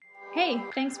Hey,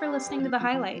 thanks for listening to The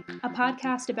Highlight, a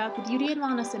podcast about the beauty and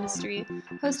wellness industry,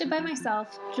 hosted by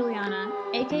myself, Juliana,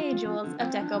 aka Jules of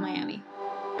Deco Miami.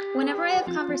 Whenever I have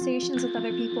conversations with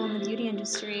other people in the beauty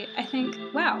industry, I think,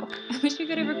 wow, I wish we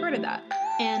could have recorded that.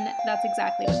 And that's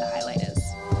exactly what The Highlight is.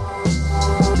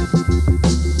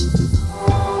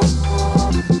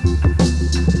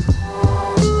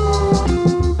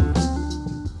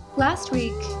 Last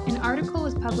week, an article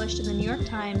was published in the New York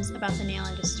Times about the nail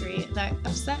industry that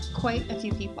upset quite a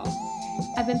few people.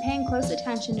 I've been paying close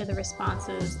attention to the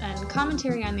responses and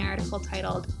commentary on the article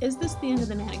titled, "Is This the End of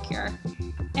the Manicure?"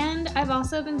 And I've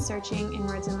also been searching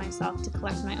inwards in myself to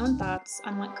collect my own thoughts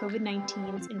on what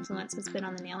COVID-19's influence has been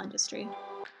on the nail industry.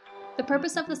 The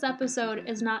purpose of this episode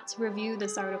is not to review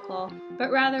this article,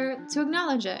 but rather to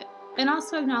acknowledge it, and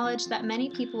also acknowledge that many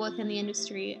people within the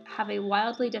industry have a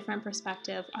wildly different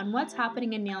perspective on what's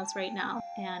happening in nails right now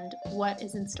and what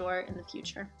is in store in the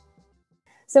future.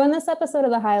 So in this episode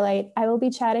of The Highlight, I will be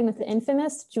chatting with the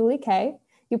infamous Julie Kay.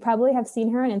 You probably have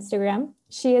seen her on Instagram.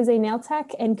 She is a nail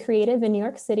tech and creative in New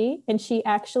York City, and she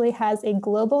actually has a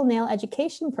global nail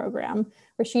education program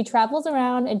where she travels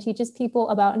around and teaches people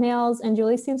about nails. And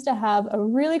Julie seems to have a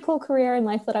really cool career in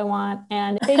life that I want.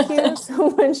 And thank you so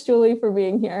much, Julie, for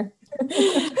being here.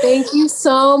 Thank you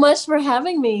so much for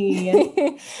having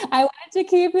me. I wanted to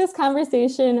keep this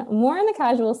conversation more on the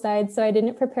casual side, so I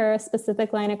didn't prepare a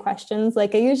specific line of questions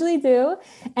like I usually do.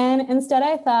 And instead,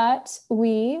 I thought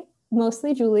we,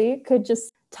 mostly Julie, could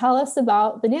just tell us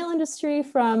about the nail industry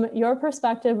from your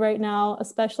perspective right now,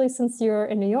 especially since you're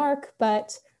in New York.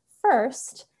 But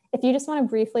first, if you just want to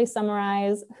briefly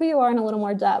summarize who you are in a little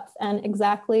more depth and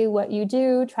exactly what you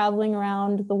do, traveling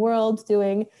around the world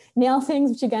doing nail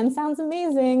things, which again sounds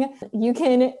amazing, you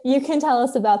can tell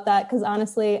us about that, because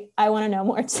honestly, I want to know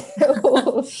more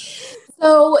too.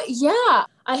 So yeah,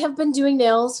 I have been doing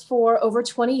nails for over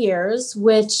 20 years,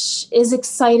 which is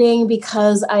exciting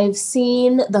because I've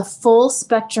seen the full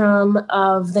spectrum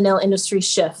of the nail industry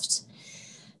shift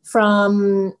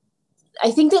from,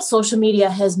 I think that social media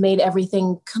has made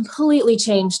everything completely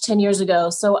change 10 years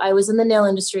ago. So I was in the nail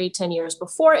industry 10 years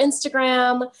before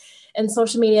Instagram and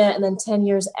social media, and then 10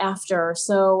 years after.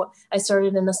 So I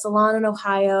started in a salon in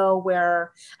Ohio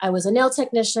where I was a nail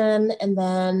technician, and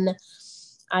then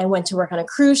I went to work on a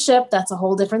cruise ship. That's a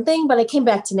whole different thing, but I came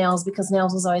back to nails because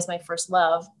nails was always my first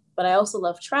love. But I also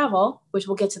love travel, which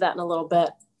we'll get to that in a little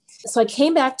bit. So I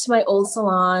came back to my old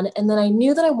salon, and then I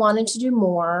knew that I wanted to do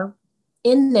more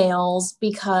in nails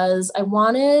because I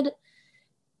wanted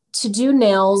to do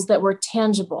nails that were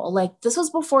tangible. Like, this was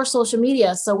before social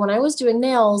media. So when I was doing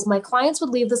nails, my clients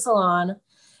would leave the salon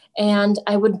and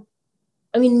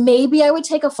maybe I would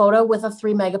take a photo with a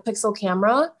 3 megapixel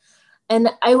camera, and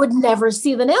I would never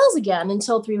see the nails again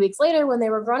until 3 weeks later when they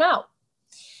were grown out.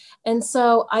 And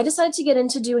so I decided to get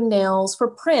into doing nails for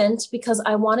print because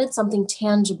I wanted something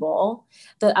tangible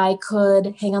that I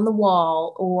could hang on the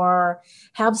wall or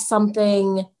have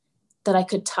something that I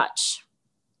could touch.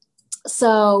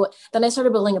 So then I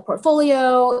started building a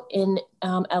portfolio in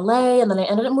LA, and then I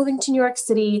ended up moving to New York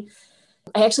City.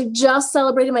 I actually just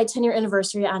celebrated my 10-year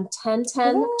anniversary on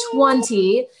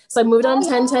 10/10/20. So I moved on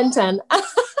 10/10/10.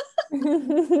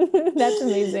 That's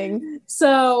amazing.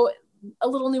 So a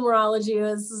little numerology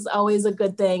is always a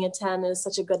good thing. A 10 is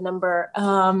such a good number.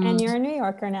 And you're a New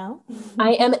Yorker now.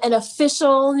 I am an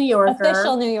official New Yorker.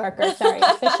 Official New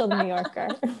Yorker.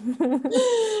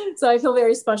 So I feel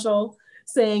very special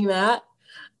saying that.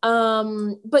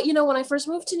 But when I first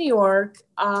moved to New York,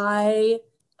 oh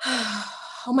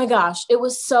my gosh, it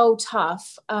was so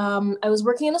tough. I was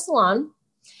working in a salon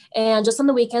and just on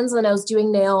the weekends, and then I was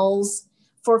doing nails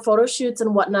for photo shoots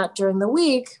and whatnot during the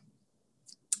week.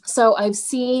 So I've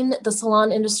seen the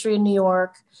salon industry in New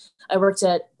York. I worked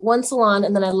at one salon,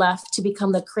 and then I left to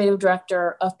become the creative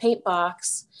director of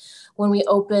Paintbox when we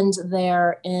opened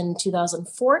there in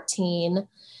 2014.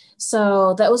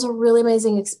 So that was a really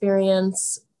amazing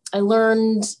experience. I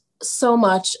learned so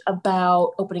much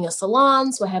about opening a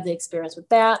salon. So I have the experience with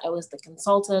that. I was the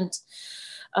consultant.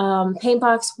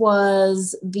 Paintbox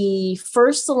was the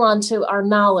first salon to our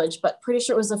knowledge, but pretty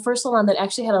sure it was the first salon that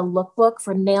actually had a lookbook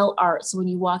for nail art. So when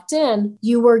you walked in,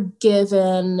 you were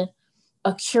given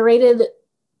a curated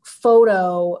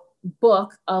photo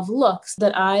book of looks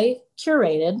that I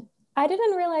curated. I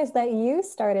didn't realize that you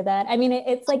started that. I mean,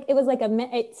 it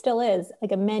still is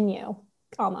like a menu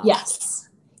almost. Yes.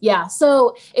 Yeah.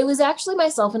 So it was actually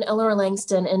myself and Eleanor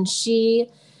Langston, and she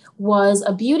was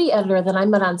a beauty editor that I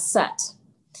met on set.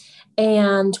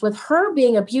 And with her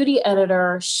being a beauty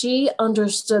editor, she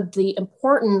understood the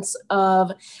importance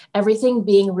of everything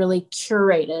being really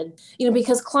curated.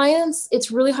 Because clients,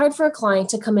 it's really hard for a client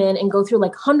to come in and go through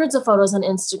like hundreds of photos on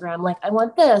Instagram. Like, I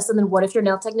want this. And then what if your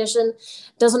nail technician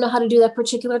doesn't know how to do that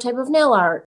particular type of nail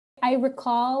art? I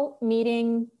recall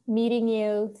meeting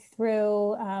you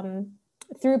through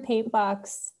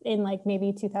Paintbox in like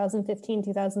maybe 2015,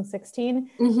 2016,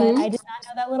 but I did not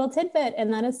know that little tidbit.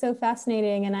 And that is so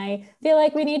fascinating. And I feel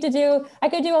like I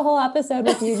could do a whole episode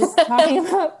with you just talking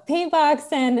about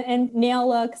Paintbox and nail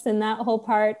looks, and that whole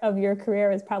part of your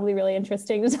career is probably really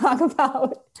interesting to talk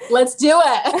about. Let's do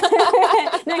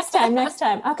it. Next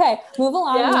time. Okay. Move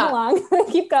along.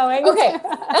 Keep going. Okay.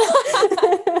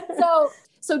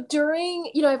 So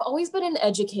during, I've always been an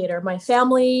educator. My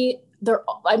family,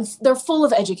 they're full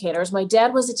of educators. My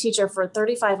dad was a teacher for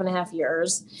 35 and a half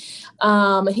years.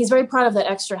 He's very proud of that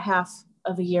extra half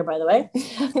of a year, by the way.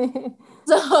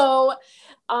 So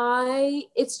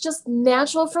it's just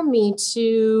natural for me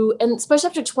to, and especially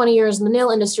after 20 years in the nail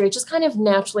industry, it just kind of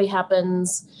naturally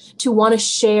happens to want to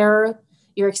share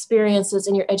your experiences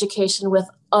and your education with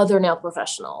other nail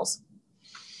professionals.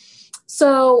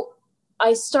 So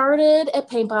I started at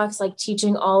Paintbox, like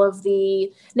teaching all of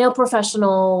the nail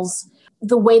professionals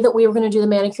the way that we were going to do the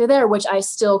manicure there, which I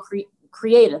still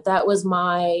created. That's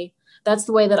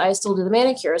the way that I still do the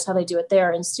manicures, how they do it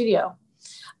there in studio.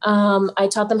 I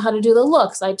taught them how to do the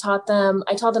looks. I taught them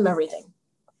everything.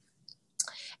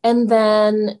 And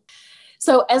then,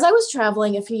 so as I was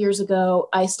traveling a few years ago,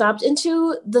 I stopped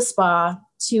into the spa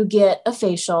to get a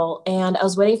facial, and I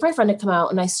was waiting for my friend to come out,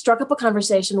 and I struck up a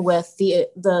conversation with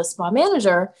the spa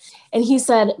manager, and he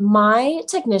said, "My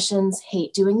technicians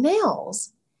hate doing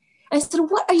nails." I said,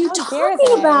 "What are you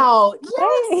talking about?"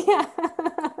 Yes. Yeah.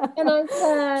 And I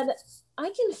said,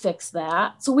 "I can fix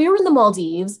that." So we were in the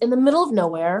Maldives in the middle of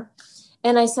nowhere,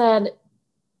 and I said,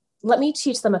 "Let me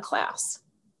teach them a class."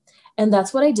 And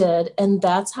that's what I did, and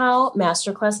that's how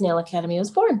Masterclass Nail Academy was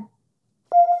born.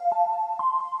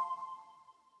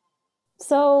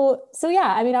 So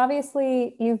yeah, I mean,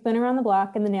 obviously you've been around the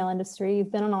block in the nail industry.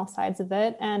 You've been on all sides of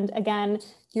it. And again,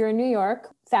 you're in New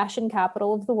York, fashion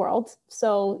capital of the world.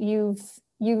 So you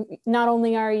not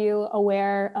only are you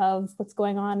aware of what's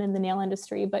going on in the nail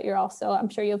industry, but you're also, I'm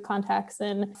sure you have contacts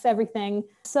and everything.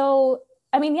 So,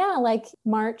 I mean, yeah, like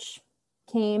March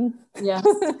came. Yes.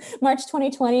 March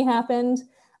 2020 happened.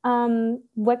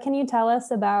 What can you tell us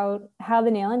about how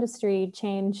the nail industry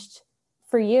changed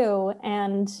for you,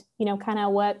 and kind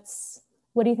of what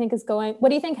do you think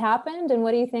happened, and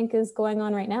what do you think is going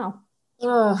on right now?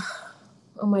 Oh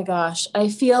my gosh. I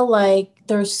feel like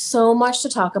there's so much to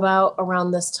talk about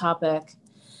around this topic.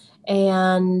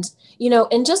 And,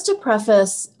 and just to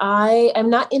preface, I'm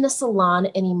not in a salon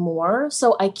anymore,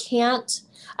 so I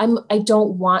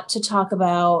don't want to talk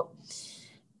about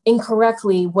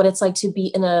incorrectly what it's like to be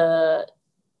in a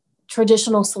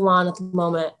traditional salon at the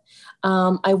moment.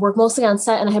 I work mostly on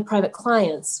set, and I have private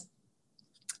clients,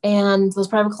 and those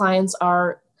private clients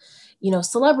are,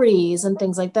 celebrities and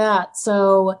things like that.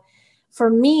 So for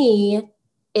me,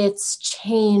 it's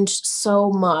changed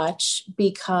so much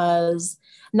because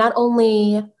not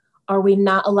only are we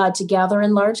not allowed to gather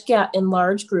in large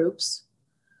groups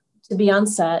to be on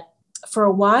set for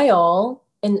a while,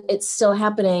 and it's still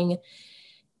happening,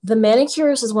 the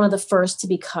manicures is one of the first to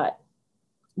be cut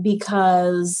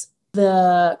because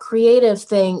the creative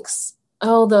thinks,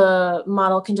 oh, the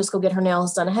model can just go get her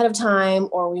nails done ahead of time,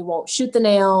 or we won't shoot the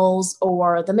nails,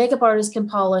 or the makeup artist can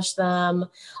polish them.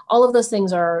 All of those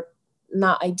things are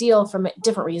not ideal for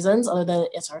different reasons other than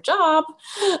it's our job.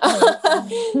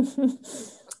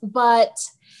 But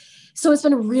so it's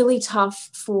been really tough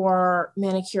for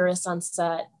manicurists on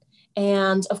set.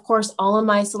 And of course, all of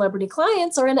my celebrity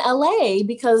clients are in LA,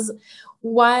 because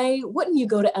why wouldn't you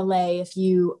go to LA if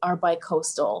you are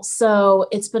bi-coastal? So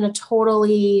it's been a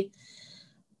totally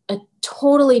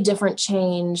different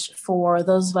change for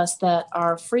those of us that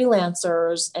are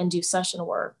freelancers and do session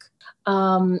work.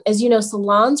 As you know,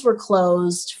 salons were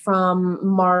closed from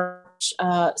March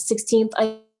 16th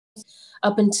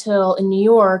up until in New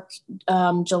York,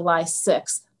 July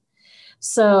 6th.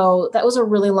 So that was a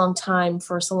really long time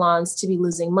for salons to be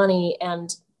losing money,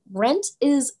 and rent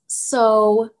is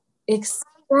so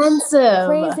expensive.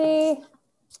 Crazy.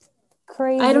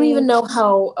 I don't even know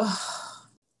how.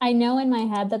 I know in my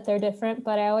head that they're different,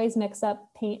 but I always mix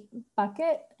up Paint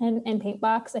Bucket and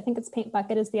Paintbox. I think it's Paint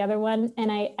Bucket is the other one.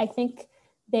 And I think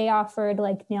they offered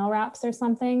like nail wraps or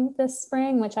something this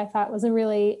spring, which I thought was a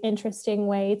really interesting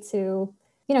way to,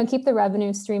 keep the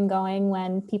revenue stream going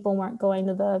when people weren't going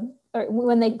to or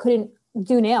when they couldn't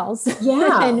do nails.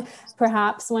 Yeah. And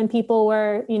perhaps when people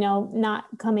were, not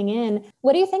coming in.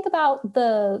 What do you think about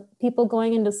the people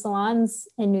going into salons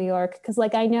in New York? Because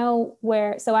like I know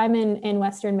so I'm in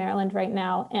Western Maryland right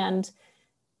now, and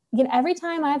every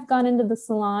time I've gone into the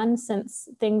salon since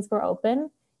things were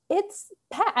open, it's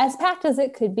as packed as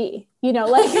it could be,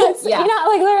 like it's, Yeah.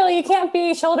 like literally you can't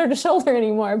be shoulder to shoulder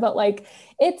anymore, but like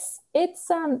it's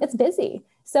busy.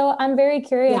 So I'm very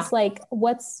curious, like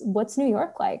what's New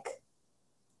York like?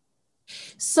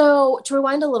 So to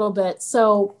rewind a little bit,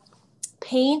 so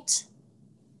Paint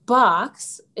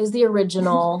Box is the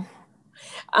original,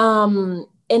 and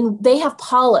they have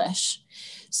Polish.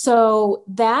 So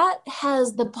that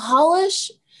has the Polish.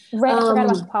 Right, I forgot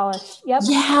about the Polish. Yep.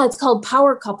 Yeah, it's called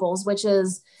Power Couples, which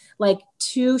is like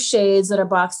two shades that are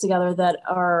boxed together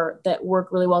that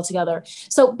work really well together.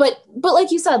 So, but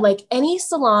like you said, like any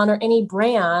salon or any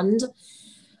brand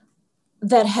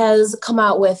that has come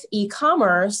out with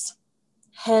e-commerce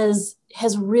has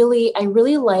really, I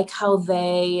really like how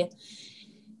they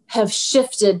have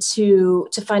shifted to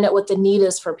find out what the need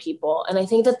is for people. And I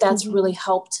think that that's really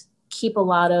helped keep a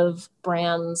lot of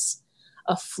brands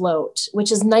afloat,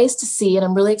 which is nice to see. And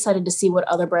I'm really excited to see what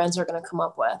other brands are going to come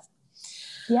up with.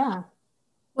 Yeah.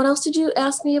 What else did you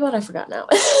ask me about? I forgot now.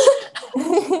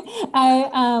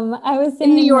 I was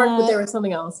in New York, but there was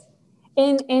something else.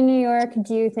 In New York,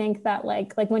 do you think that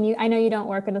like when I know you don't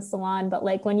work in a salon, but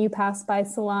like when you pass by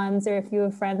salons, or if you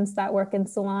have friends that work in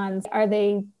salons, are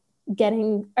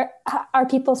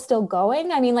people still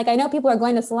going? I mean, like I know people are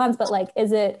going to salons, but like,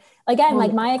 is it, again,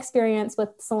 like my experience with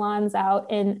salons out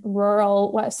in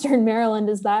rural Western Maryland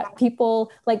is that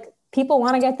people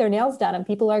want to get their nails done, and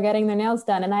people are getting their nails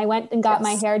done. And I went and got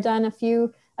my hair done a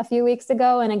few weeks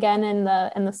ago, and again in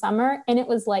the summer, and it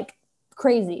was like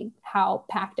crazy how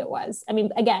packed it was. I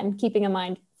mean, again, keeping in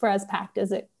mind for as packed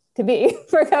as it could be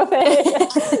for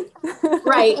COVID.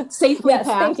 Right. Safely packed.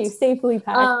 Thank you. Safely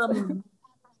packed.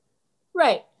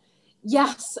 Right.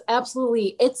 Yes,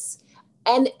 absolutely. Because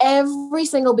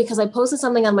I posted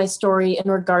something on my story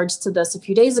in regards to this a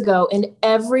few days ago, and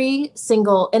I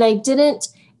didn't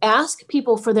ask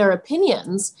people for their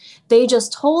opinions. They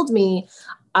just told me,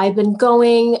 I've been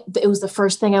going. It was the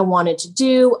first thing I wanted to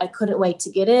do. I couldn't wait to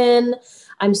get in.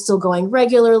 I'm still going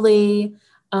regularly.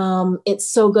 It's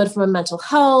so good for my mental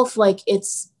health. Like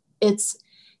it's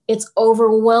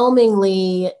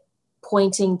overwhelmingly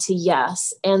pointing to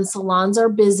yes. And salons are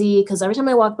busy because every time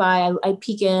I walk by, I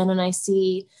peek in and I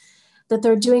see that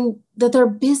they're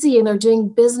busy and they're doing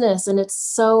business. And it's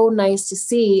so nice to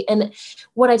see. And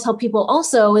what I tell people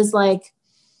also is like,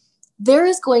 there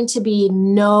is going to be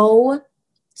no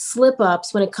slip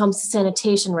ups when it comes to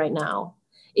sanitation right now.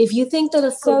 If you think that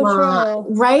a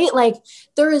salon, right? Like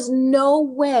there is no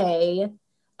way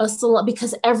a salon,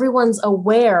 because everyone's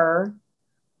aware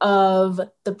of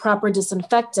the proper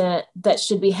disinfectant that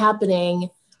should be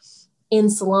happening in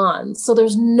salons. So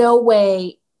there's no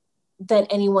way that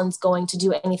anyone's going to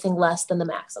do anything less than the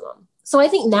maximum. So I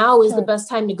think now is the best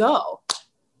time to go.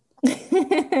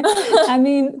 I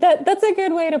mean, that's a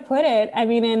good way to put it. I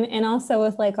mean, and also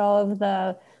with like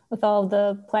I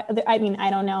mean, I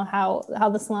don't know how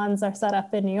the salons are set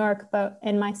up in New York, but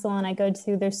in my salon I go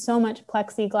to, there's so much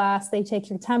plexiglass. They take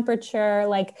your temperature.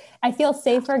 Like I feel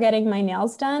safer getting my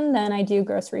nails done than I do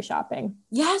grocery shopping.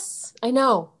 Yes, I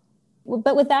know.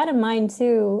 But with that in mind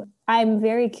too, I'm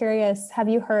very curious. Have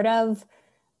you heard of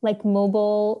like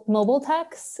mobile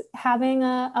techs having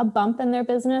a bump in their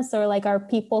business, or like are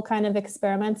people kind of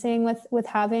experimenting with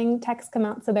having techs come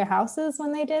out to their houses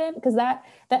when they didn't? Because that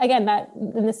again, that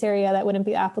in this area that wouldn't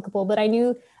be applicable. But I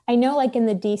know like in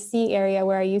the DC area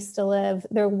where I used to live,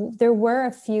 there were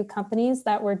a few companies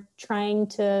that were trying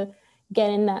to get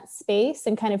in that space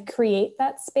and kind of create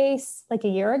that space like a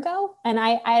year ago. And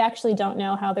I actually don't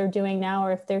know how they're doing now,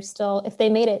 or if they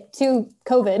made it to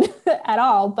COVID at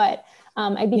all. But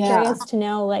I'd be curious to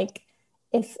know, like,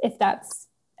 if that's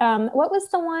what was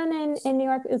the one in New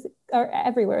York or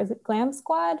everywhere? Is it Glam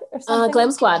Squad or something?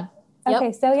 Glam Squad. Yep.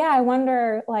 Okay, so yeah, I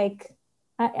wonder, like,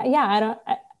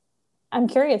 I'm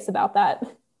curious about that.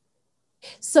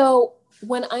 So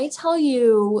when I tell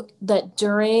you that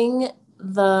during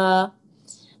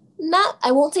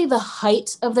I won't say the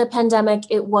height of the pandemic,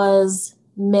 it was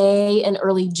May and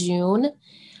early June.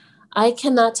 I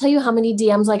cannot tell you how many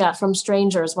DMs I got from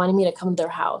strangers wanting me to come to their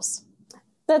house.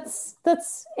 That's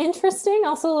interesting.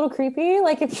 Also a little creepy.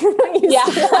 Like if you're not used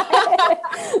to that.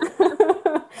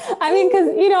 I mean, because,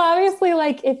 obviously,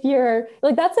 like if you're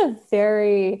like, that's a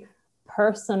very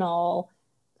personal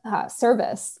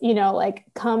service, like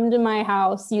come to my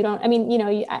house.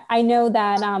 I know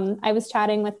that I was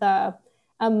chatting with a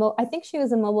I think she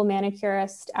was a mobile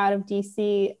manicurist out of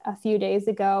DC a few days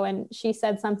ago. And she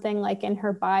said something like in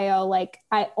her bio, like,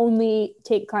 I only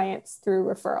take clients through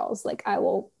referrals. Like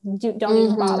don't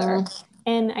even bother.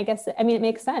 And I guess, I mean, it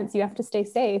makes sense. You have to stay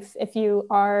safe if you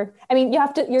are, I mean, you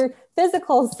have to, your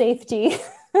physical safety,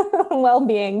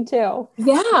 well-being too.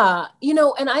 Yeah.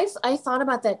 And I thought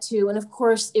about that too. And of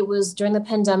course it was during the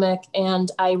pandemic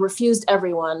and I refused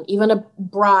everyone, even a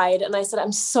bride. And I said,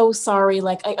 I'm so sorry.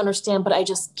 Like, I understand, but I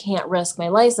just can't risk my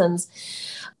license.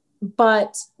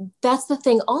 But that's the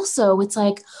thing also. It's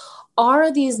like,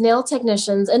 are these nail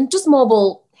technicians and just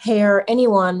mobile hair,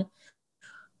 anyone,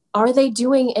 are they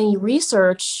doing any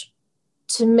research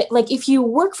to like, if you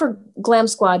work for Glam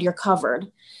Squad, you're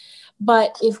covered.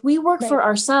 But if we work for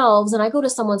ourselves and I go to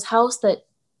someone's house that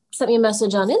sent me a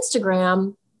message on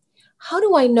Instagram, how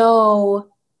do I know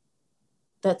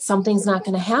that something's not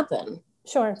going to happen?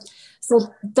 Sure.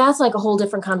 So that's like a whole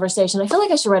different conversation. I feel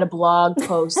like I should write a blog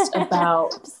post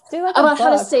about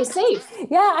how to stay safe.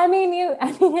 Yeah. I mean,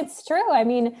 it's true. I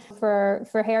mean,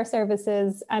 for hair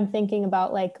services, I'm thinking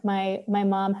about like my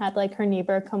mom had like her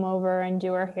neighbor come over and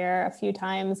do her hair a few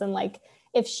times. And like,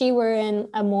 if she were in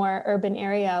a more urban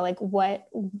area, like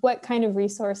what kind of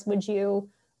resource would you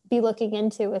be looking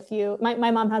into if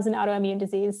my mom has an autoimmune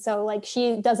disease. So like,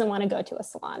 she doesn't want to go to a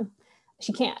salon.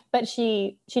 She can't, but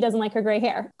she doesn't like her gray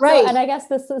hair. Right. So, and I guess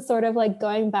this is sort of like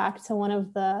going back to one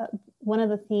of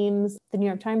the themes the New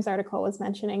York Times article was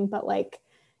mentioning, but like,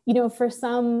 for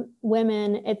some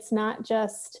women, it's not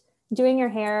just doing your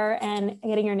hair and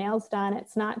getting your nails done.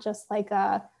 It's not just like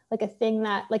a thing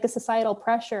that like a societal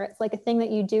pressure. It's like a thing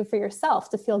that you do for yourself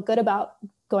to feel good about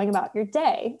going about your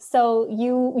day. So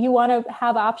you want to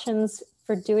have options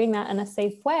for doing that in a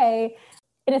safe way.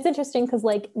 And it's interesting because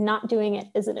like not doing it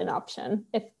isn't an option.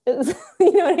 If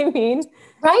you know what I mean?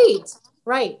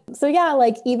 Right. So yeah,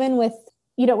 like even with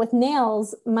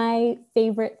nails, my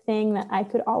favorite thing that I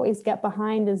could always get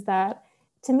behind is that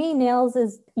to me, nails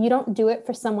is, you don't do it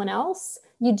for someone else.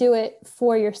 You do it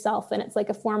for yourself. And it's like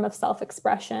a form of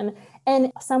self-expression.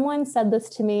 And someone said this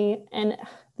to me, and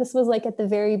this was like at the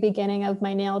very beginning of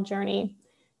my nail journey.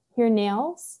 Your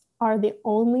nails are the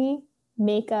only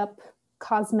makeup,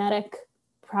 cosmetic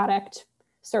product,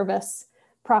 service,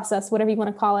 process, whatever you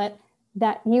want to call it,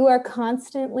 that you are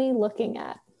constantly looking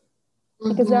at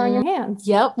because they're on your hands.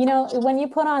 Yep. When you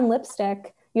put on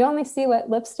lipstick, you only see what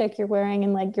lipstick you're wearing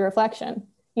in like your reflection.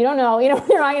 You don't know, you're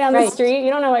walking down the street, you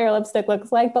don't know what your lipstick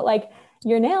looks like, but like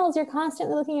your nails, you're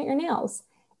constantly looking at your nails.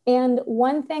 And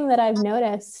one thing that I've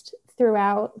noticed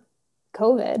throughout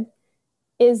COVID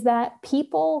is that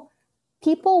people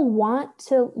want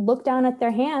to look down at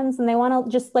their hands and they want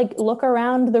to just like look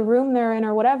around the room they're in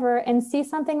or whatever and see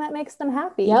something that makes them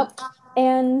happy. Yep.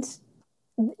 And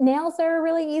nails are a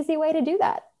really easy way to do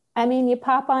that. I mean, you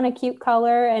pop on a cute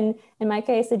color, and in my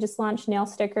case, I just launched nail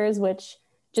stickers, which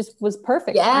just was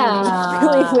perfect. Yeah.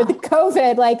 Really with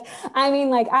COVID.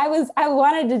 I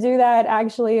wanted to do that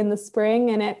actually in the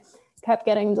spring, and it kept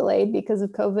getting delayed because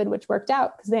of COVID, which worked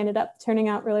out because they ended up turning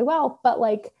out really well. But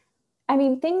like, I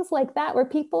mean, things like that where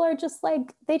people are just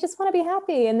like, they just want to be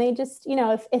happy. And they just,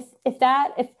 if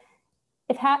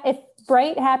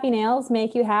bright, happy nails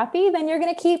make you happy, then you're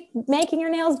going to keep making your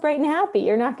nails bright and happy.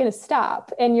 You're not going to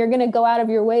stop, and you're going to go out of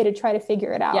your way to try to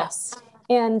figure it out. Yes.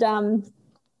 And,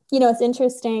 it's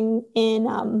interesting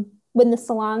when the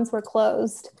salons were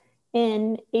closed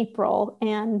in April,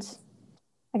 and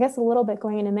I guess a little bit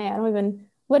going into May,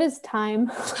 what is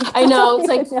time? I know. It's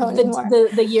like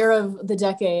the year of the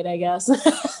decade, I guess.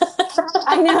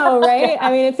 I know, right?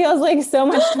 I mean, it feels like so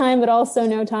much time, but also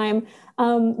no time.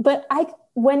 But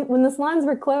when the salons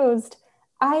were closed,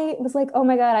 I was like, oh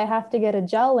my God, I have to get a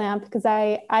gel lamp because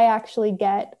I actually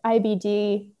get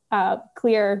IBD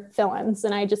clear fill-ins,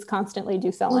 and I just constantly do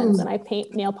fill-ins and I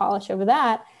paint nail polish over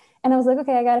that. And I was like,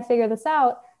 okay, I got to figure this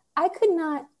out. I could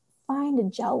not find a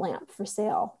gel lamp for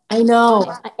sale. I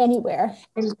know. Anywhere.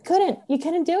 You couldn't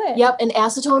do it. Yep. And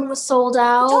acetone was sold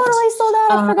out. Totally sold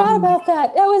out. I forgot about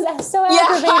that. That was so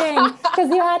aggravating because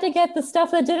you had to get the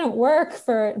stuff that didn't work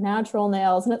for natural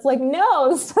nails. And it's like, no,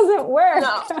 this doesn't work.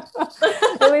 No.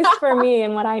 At least for me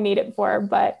and what I need it for.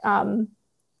 But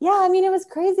yeah, I mean, it was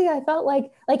crazy. I felt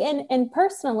like and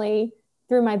personally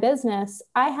through my business,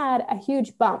 I had a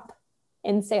huge bump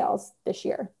in sales this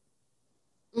year.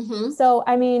 Mm-hmm. So,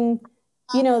 I mean,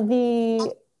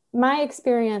 my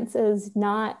experience is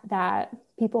not that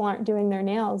people aren't doing their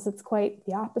nails. It's quite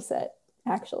the opposite,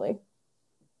 actually.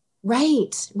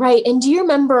 Right. And do you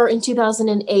remember in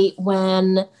 2008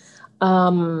 when is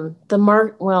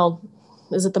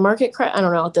it the market crash? I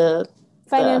don't know.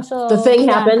 financial, the thing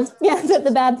happened. Yeah,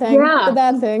 the bad thing. Yeah. The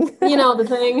bad thing. You know, the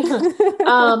thing.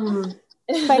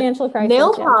 Financial crisis.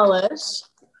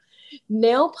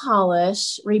 Nail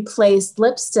polish replaced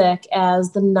lipstick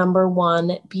as the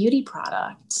 #1 beauty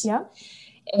product. Yep.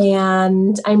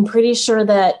 And I'm pretty sure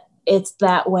that it's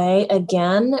that way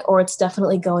again, or it's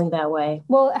definitely going that way.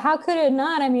 Well, how could it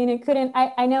not? I mean, it couldn't.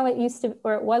 I know it used to,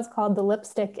 or it was called the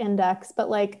lipstick index, but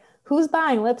like, who's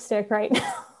buying lipstick right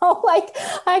now? Like,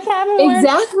 I haven't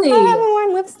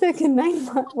worn lipstick in 9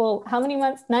 months. Well, how many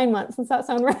months? 9 months. Does that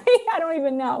sound right? I don't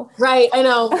even know. Right. I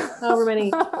know. However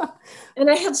many. And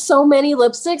I have so many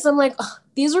lipsticks. I'm like,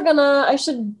 I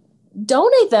should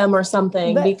donate them or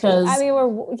something, because I mean,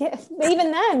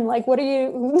 even then, like, what are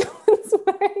you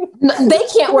wearing? They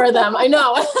can't wear them. I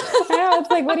know. I know. It's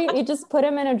like, you just put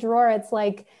them in a drawer. It's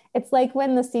like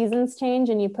when the seasons change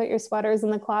and you put your sweaters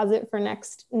in the closet for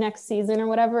next season or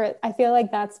whatever. I feel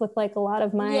like that's with like a lot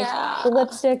of my the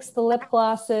lipsticks, the lip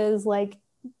glosses. Like,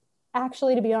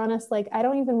 actually, to be honest, like, I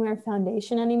don't even wear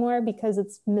foundation anymore because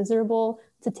it's miserable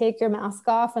to take your mask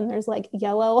off and there's like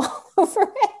yellow all over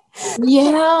it.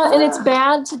 Yeah, and it's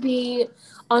bad to be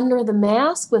under the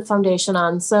mask with foundation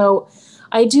on. So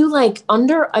I do a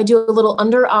little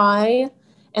under eye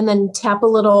and then tap a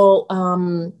little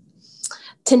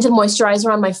tinted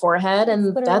moisturizer on my forehead,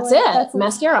 and that's it. That's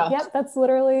mascara. Yep, that's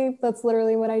literally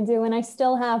what I do. And I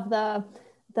still have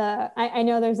I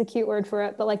know there's a cute word for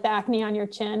it, but like the acne on your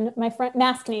chin. My friend,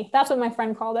 maskne. That's what my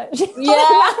friend called it. She called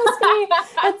it maskne.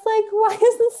 It's like, why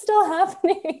is this still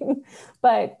happening?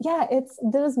 But yeah, it's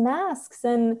those masks,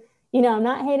 and I'm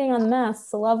not hating on the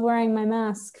masks. I love wearing my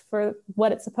mask for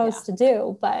what it's supposed to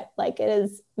do, but like, it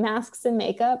is, masks and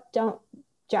makeup don't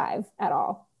jive at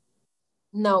all.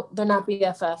 No, they're not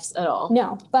BFFs at all.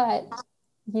 No, but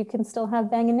you can still have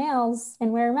banging nails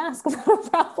and wear a mask without a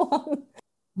problem.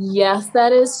 Yes,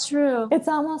 that is true. It's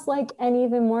almost like an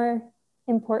even more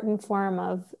important form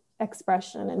of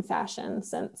expression in fashion,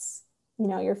 since,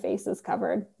 your face is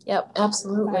covered. Yep,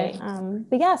 absolutely.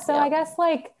 But yeah, so I guess,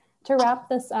 like, to wrap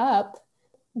this up,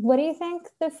 what do you think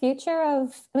the future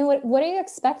of, what are you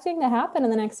expecting to happen in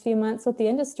the next few months with the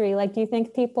industry? Like, do you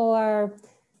think people are,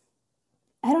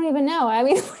 I don't even know. I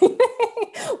mean,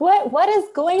 what is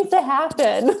going to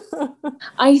happen?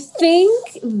 I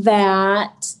think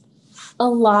that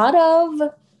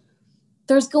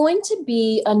there's going to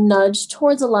be a nudge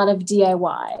towards a lot of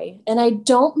DIY. And I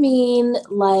don't mean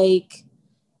like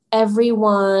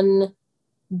everyone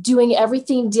doing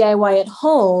everything DIY at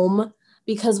home,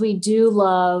 because we do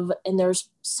love, and there's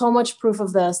so much proof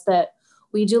of this, that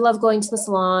we do love going to the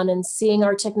salon and seeing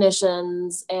our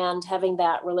technicians and having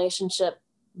that relationship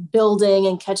building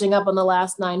and catching up on the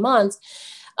last 9 months.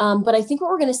 But I think what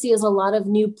we're going to see is a lot of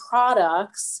new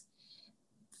products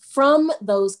from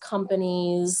those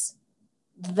companies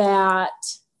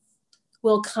that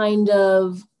will kind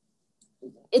of,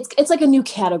 it's like a new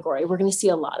category we're going to see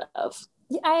a lot of.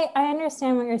 I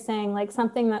understand what you're saying, like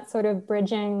something that's sort of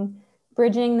bridging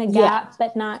the gap,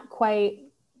 but not quite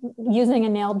using a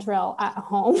nail drill at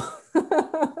home.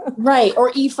 Right.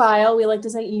 Or e-file. We like to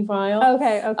say e-file.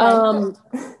 Okay.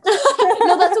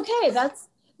 No, that's okay.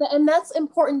 That's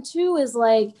important too, is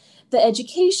like the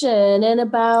education and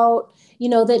about,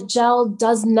 that gel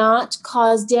does not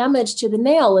cause damage to the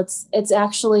nail. It's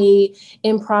actually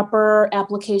improper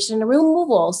application and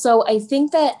removal. So I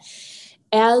think that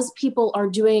as people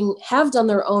have done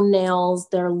their own nails,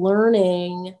 they're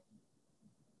learning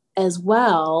as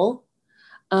well.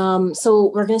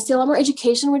 So we're going to see a lot more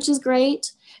education, which is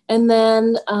great. And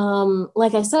then,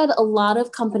 like I said, a lot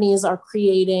of companies are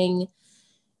creating,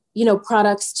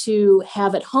 products to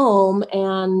have at home.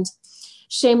 And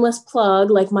shameless plug,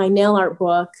 like my nail art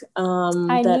book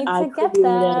I get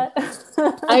that.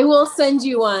 I will send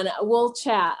you one. We'll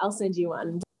chat. I'll send you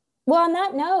one. Well, on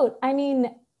that note,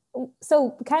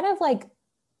 so kind of like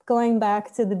going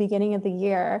back to the beginning of the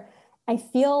year, I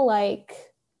feel like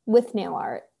with nail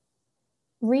art,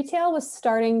 retail was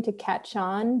starting to catch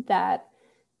on that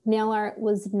nail art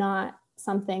was not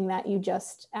something that you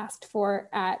just asked for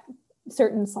at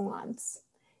certain salons.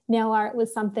 Nail art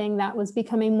was something that was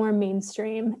becoming more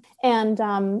mainstream. And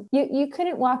you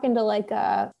couldn't walk into like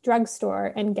a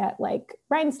drugstore and get like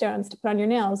rhinestones to put on your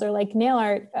nails, or like nail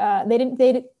art.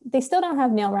 They still don't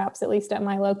have nail wraps, at least at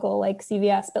my local like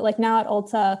CVS, but like now at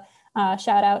Ulta,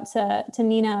 shout out to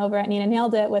Nina over at Nina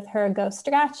Nailed It with her Go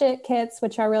Scratch It kits,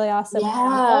 which are really awesome. Yes.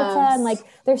 Ulta, and like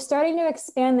they're starting to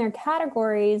expand their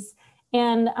categories.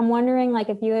 And I'm wondering, like,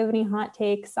 if you have any hot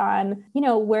takes on,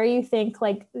 where you think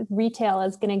like retail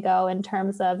is going to go in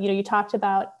terms of, you talked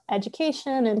about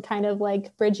education and kind of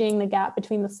like bridging the gap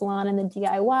between the salon and the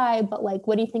DIY, but like,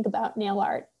 what do you think about nail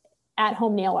art,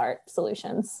 at-home nail art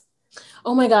solutions?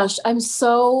 Oh my gosh, I'm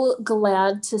so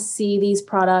glad to see these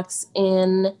products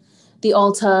in the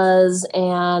Ultas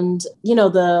and,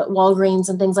 the Walgreens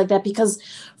and things like that, because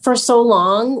for so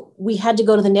long we had to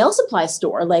go to the nail supply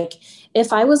store. Like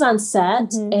if I was on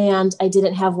set and I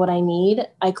didn't have what I need,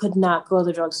 I could not go to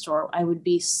the drugstore. I would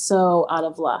be so out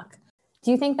of luck.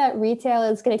 Do you think that retail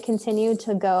is going to continue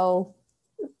to go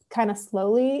kind of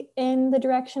slowly in the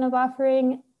direction of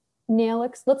offering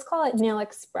let's call it nail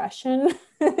expression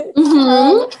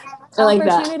I like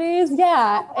opportunities?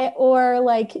 that. Yeah. Or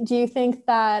like, do you think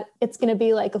that it's going to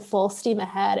be like a full steam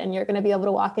ahead and you're going to be able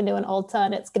to walk into an Ulta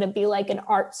and it's going to be like an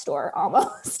art store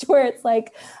almost, where it's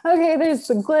like, okay, there's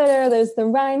the glitter, there's the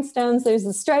rhinestones, there's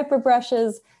the striper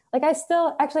brushes. Like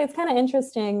actually, it's kind of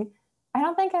interesting. I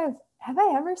don't think have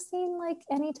I ever seen like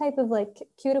any type of like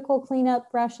cuticle cleanup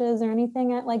brushes or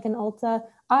anything at like an Ulta?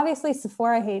 Obviously,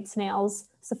 Sephora hates nails.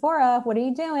 Sephora, what are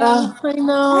you doing? I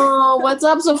know. What's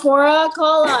up, Sephora?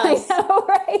 Call us. I know,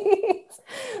 right?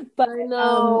 But I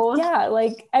know. Yeah,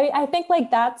 like I think like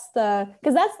that's the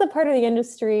part of the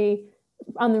industry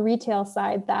on the retail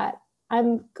side that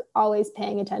I'm always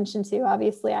paying attention to.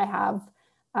 Obviously, I have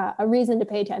a reason to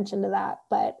pay attention to that,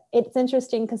 but it's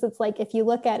interesting because it's like if you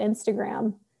look at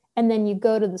Instagram and then you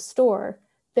go to the store,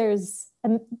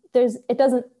 it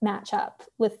doesn't match up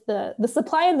with the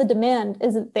supply and the demand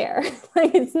isn't there.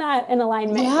 Like it's not in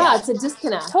alignment. Yeah, it's a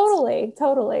disconnect.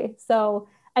 Totally. So,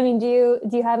 I mean, do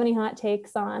you have any hot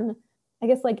takes on, I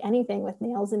guess, like anything with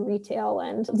nails in retail?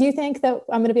 And do you think that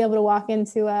I'm going to be able to walk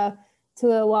into a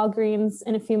Walgreens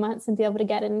in a few months and be able to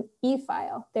get an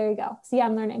e-file? There you go. See,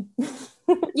 I'm learning.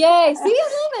 Yay. See,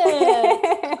 I love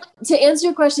it. To answer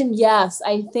your question, yes,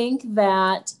 I think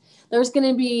that there's going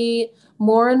to be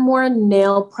more and more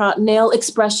nail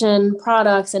expression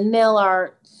products and nail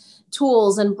art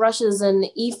tools and brushes and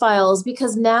e-files,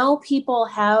 because now people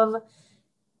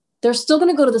they're still going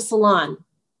to go to the salon.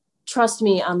 Trust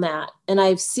me on that. And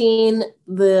I've seen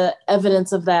the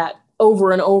evidence of that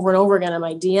over and over and over again in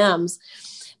my DMs.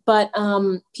 But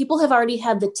people have already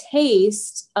had the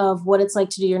taste of what it's like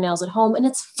to do your nails at home. And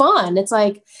it's fun. It's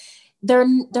like, they're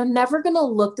never going to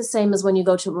look the same as when you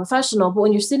go to a professional. But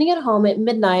when you're sitting at home at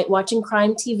midnight watching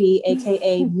crime TV,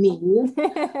 AKA me,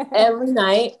 every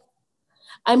night,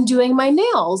 I'm doing my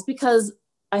nails because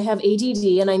I have ADD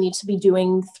and I need to be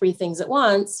doing 3 things at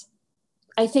once.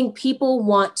 I think people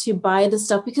want to buy the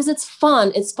stuff because it's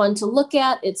fun. It's fun to look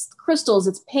at. It's crystals,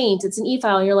 it's paint, it's an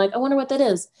e-file. And you're like, I wonder what that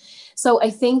is. So I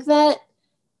think that,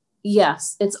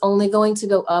 yes, it's only going to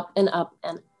go up and up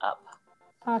and up.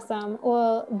 Awesome.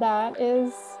 Well, that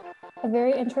is a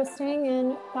very interesting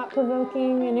and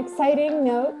thought-provoking and exciting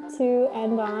note to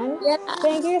end on. Yeah.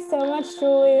 Thank you so much,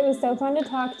 Julie. It was so fun to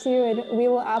talk to you, and we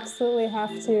will absolutely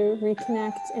have to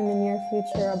reconnect in the near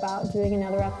future about doing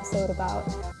another episode about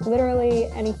literally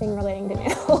anything relating to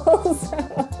nails.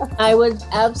 I would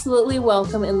absolutely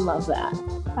welcome and love that.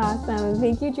 Awesome.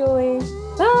 Thank you, Julie.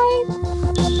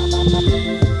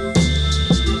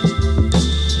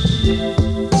 Bye.